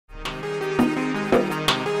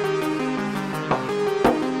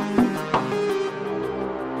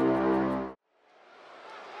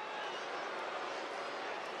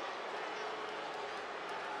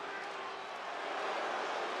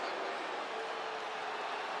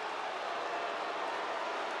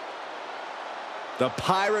The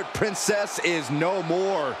Pirate Princess is no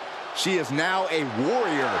more. She is now a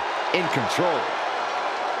warrior in control.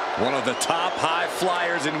 One of the top high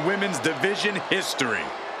flyers in women's division history.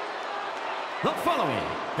 The following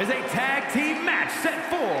is a tag team match set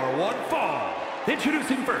for one fall.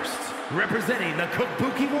 Introducing first, representing the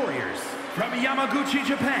Kabuki Warriors from Yamaguchi,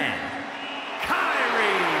 Japan,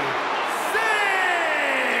 Kairi Sane!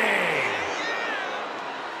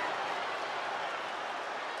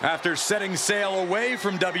 After setting sail away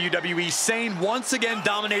from WWE, Sane once again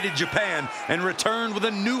dominated Japan and returned with a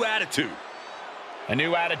new attitude. A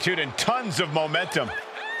new attitude and tons of momentum.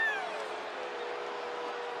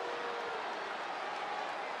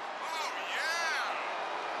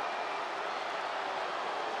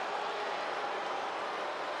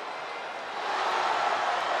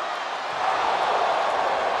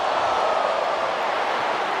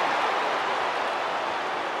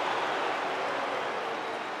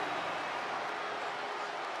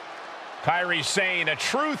 Kairi Sane, a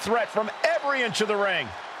true threat from every inch of the ring.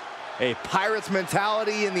 A Pirate's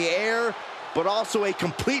mentality in the air, but also a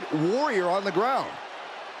complete warrior on the ground.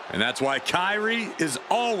 And that's why Kairi is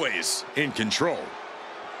always in control.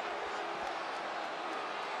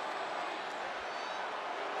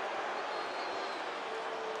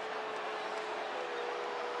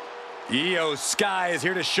 IYO Sky is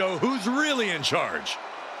here to show who's really in charge.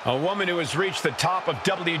 A woman who has reached the top of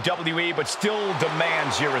WWE but still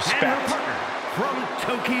demands your respect. And her partner from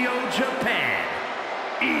Tokyo, Japan,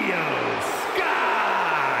 IYO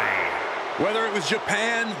Sky. Whether it was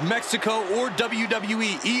Japan, Mexico, or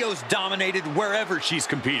WWE, IYO's dominated wherever she's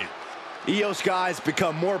competed. IYO Sky's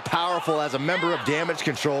become more powerful as a member of Damage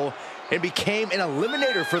Control and became an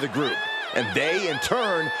eliminator for the group. And they, in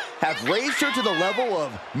turn, have raised her to the level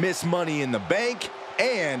of Miss Money in the Bank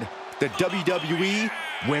and the WWE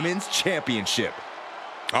Women's Championship.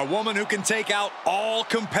 A woman who can take out all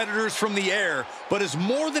competitors from the air, but is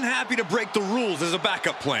more than happy to break the rules as a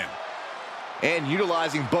backup plan. And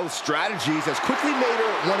utilizing both strategies has quickly made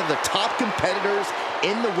her one of the top competitors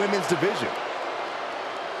in the women's division.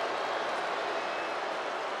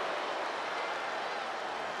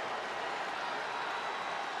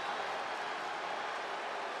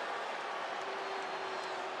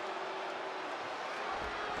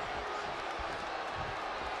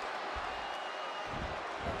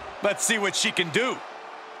 Let's see what she can do.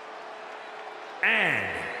 And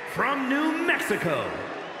from New Mexico,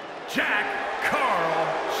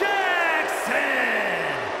 Jakara Jackson.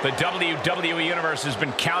 The WWE Universe has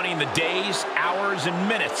been counting the days, hours, and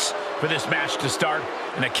minutes for this match to start,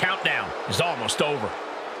 and the countdown is almost over.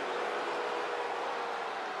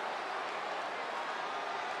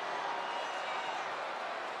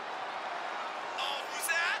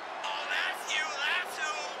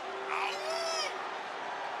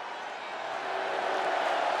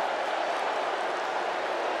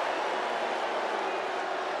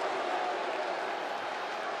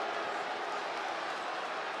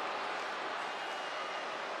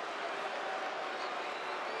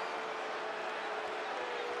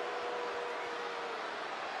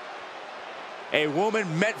 A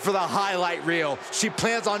woman meant for the highlight reel. She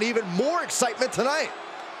plans on even more excitement tonight.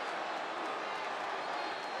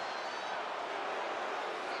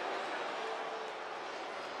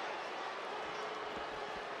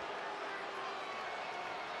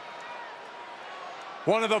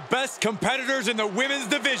 One of the best competitors in the women's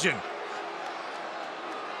division.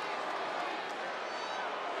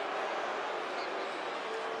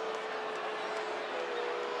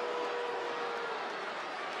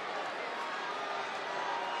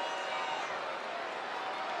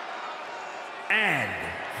 And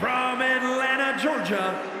from Atlanta,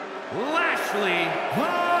 Georgia, Lashley the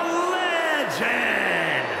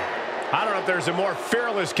Legend. I don't know if there's a more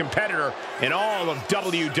fearless competitor in all of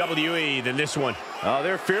WWE than this one. Oh,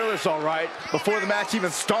 they're fearless, all right. Before the match even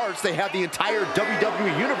starts, they have the entire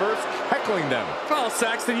WWE Universe heckling them. Well,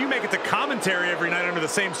 Saxton, you make it to commentary every night under the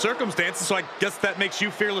same circumstances, so I guess that makes you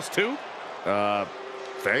fearless too?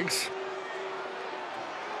 Thanks.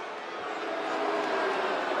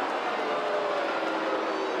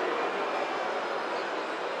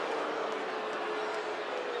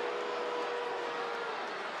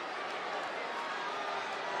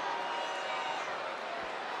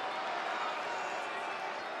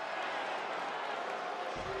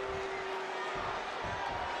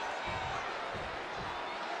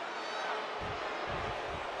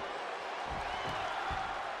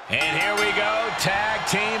 And here we go, tag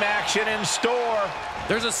team action in store.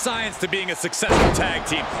 There's a science to being a successful tag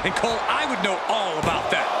team, and Cole, I would know all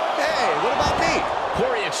about that. Hey, what about me?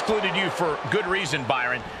 Corey excluded you for good reason,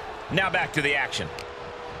 Byron. Now back to the action.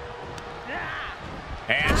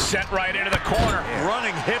 And sent right into the corner.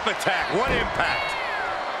 Running hip attack. What impact.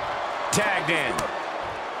 Tagged in.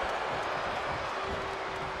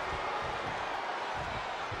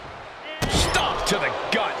 Stomp to the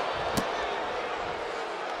gut.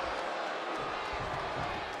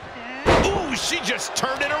 Ooh, she just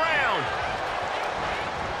turned it around.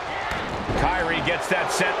 Kairi gets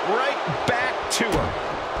that sent right back to her.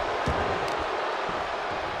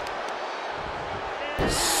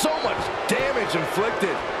 So much damage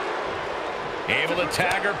inflicted. Able to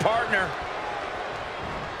tag her partner.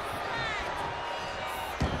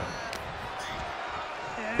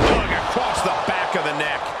 Going across the back of the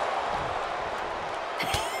neck.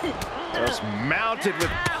 Just mounted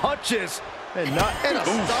with punches and a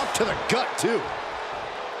stop to the gut too.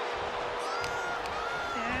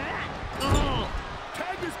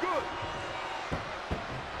 Tag is good.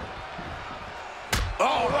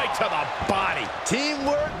 Oh, right to the body.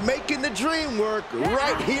 Teamwork making the dream work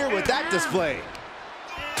right here with that display.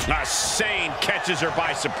 Sane catches her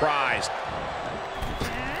by surprise.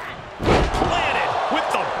 Planted with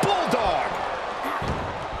the bulldog.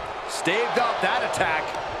 Staved off that attack.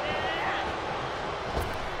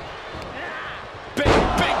 Big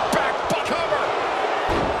back cover.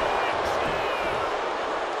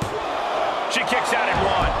 She kicks out at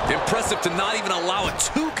 1. Impressive to not even allow a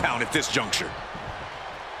 2 count at this juncture.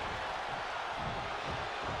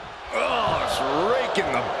 Oh, it's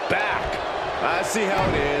raking the back. I see how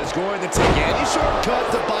it is. Going to take any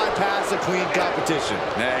shortcut to bypass a clean competition.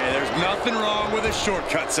 Hey, there's nothing wrong with a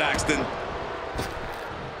shortcut, Saxton.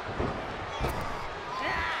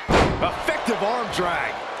 Effective arm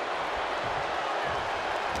drag.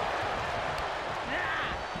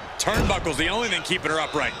 Turnbuckle's the only thing keeping her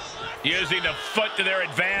upright. Using the foot to their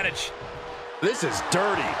advantage. This is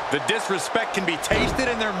dirty. The disrespect can be tasted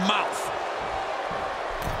in their mouth.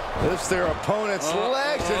 Lifts their opponent's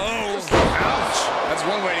legs and Ouch! That's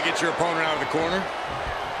one way to get your opponent out of the corner.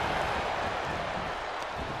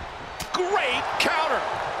 Great counter.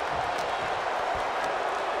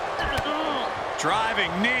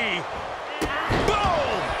 Driving knee.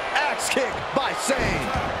 boom! Axe kick by Sane.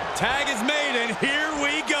 Tag is made, and here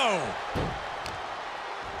we go.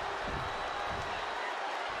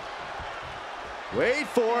 Wait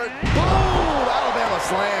for it. Boom! Alabama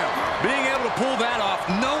slam. Being able to pull that off,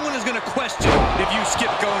 no one is going to question if you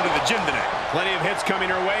skip going to the gym today. Plenty of hits coming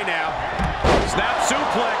her way now. Snap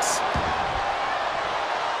suplex.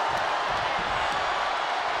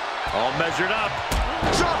 All measured up.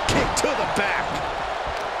 Drop kick to the back.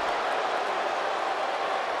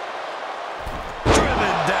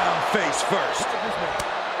 Driven down face first.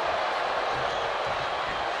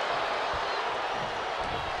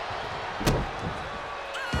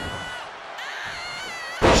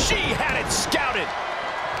 She had it scouted.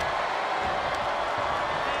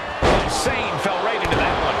 Sane fell right into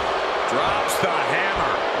that one. Drops the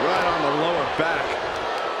hammer. Right on the lower back.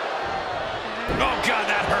 Oh, God,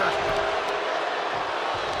 that hurt.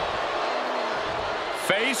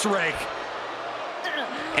 Face rake.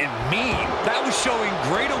 And mean. That was showing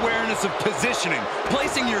great awareness of positioning,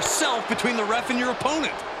 placing yourself between the ref and your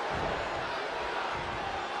opponent.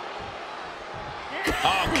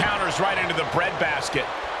 Oh, counters right into the breadbasket.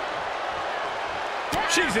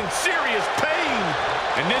 She's in serious pain.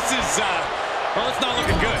 And this is, well, it's not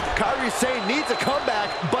looking good. Kairi Sane needs a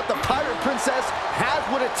comeback, but the Pirate Princess has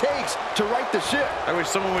what it takes to right the ship. I wish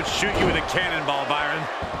someone would shoot you with a cannonball, Byron.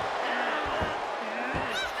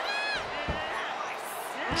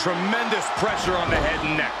 Tremendous pressure on the head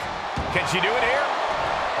and neck. Can she do it here?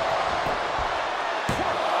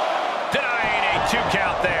 Denying a 2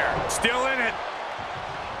 count there. Still in it.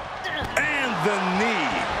 And the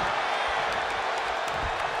knee.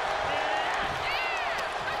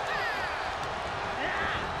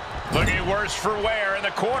 Looking worse for wear in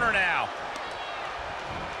the corner now.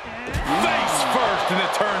 Face first in the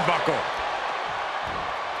turnbuckle.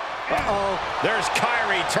 Uh-oh. There's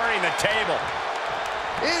Kairi turning the table.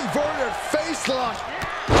 Inverted face lock.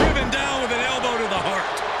 Driven down with an elbow to the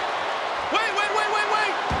heart. Wait.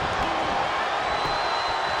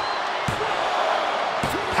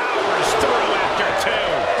 Powers through after 2.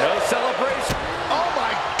 No celebration. Oh,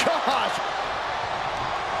 my gosh.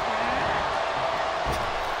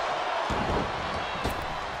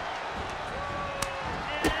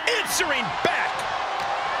 Answering back.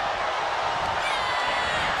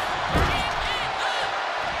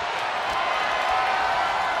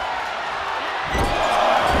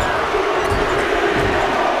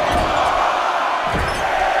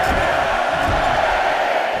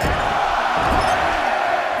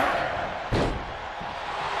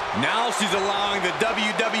 Now she's allowing the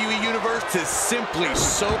WWE Universe to simply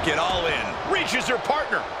soak it all in. Reaches her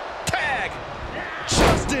partner. Tag.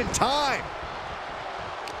 Just in time.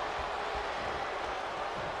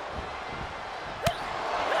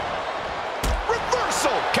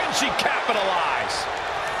 Reversal. Can she capitalize?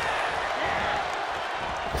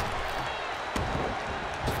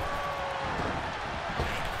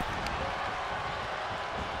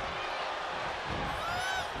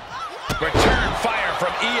 Return fire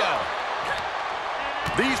from IYO.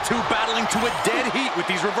 These two battling to a dead heat with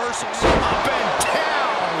these reversals. Up and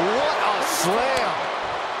down. What a slam.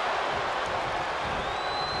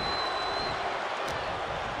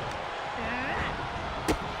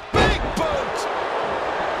 Big boot.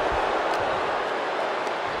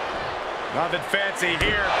 Nothing fancy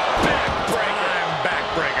here. Backbreaker.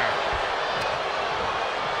 Backbreaker.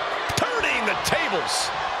 Turning the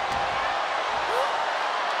tables.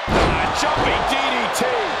 Jumping DDT.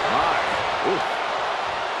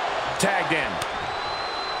 Tagged in.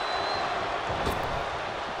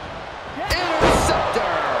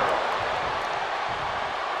 Interceptor.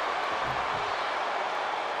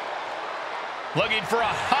 Looking for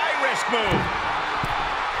a high-risk move.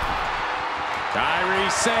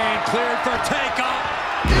 Kairi Sane cleared for takeoff.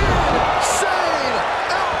 Sane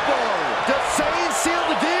elbow. Does Sane seal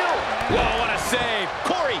the deal? Whoa, what a save.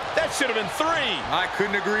 Corey, that should have been 3. I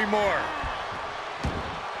couldn't agree more.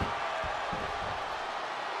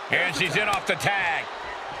 And she's in off the tag.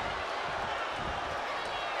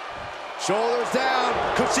 Shoulders down.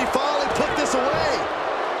 Could she finally put this away?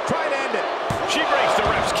 Try and end it. She breaks the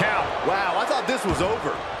ref's count. Wow, I thought this was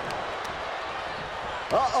over.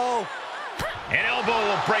 Uh-oh. An elbow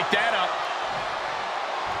will break that up.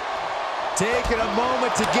 Taking a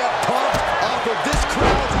moment to get pumped off of this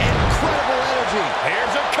crowd's incredible energy.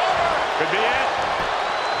 Here's a cover. Could be it.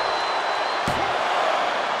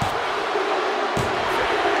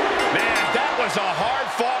 Man, that was a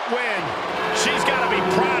hard-fought win. She's got to be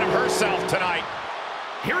proud of herself tonight.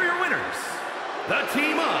 Here are your winners, the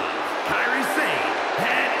team of Kairi Sane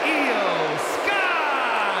and IYO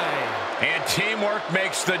Sky. And teamwork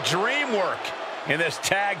makes the dream work in this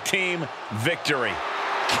tag team victory.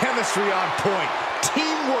 Chemistry on point.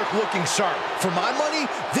 Teamwork looking sharp. For my money,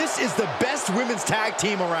 this is the best women's tag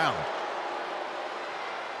team around.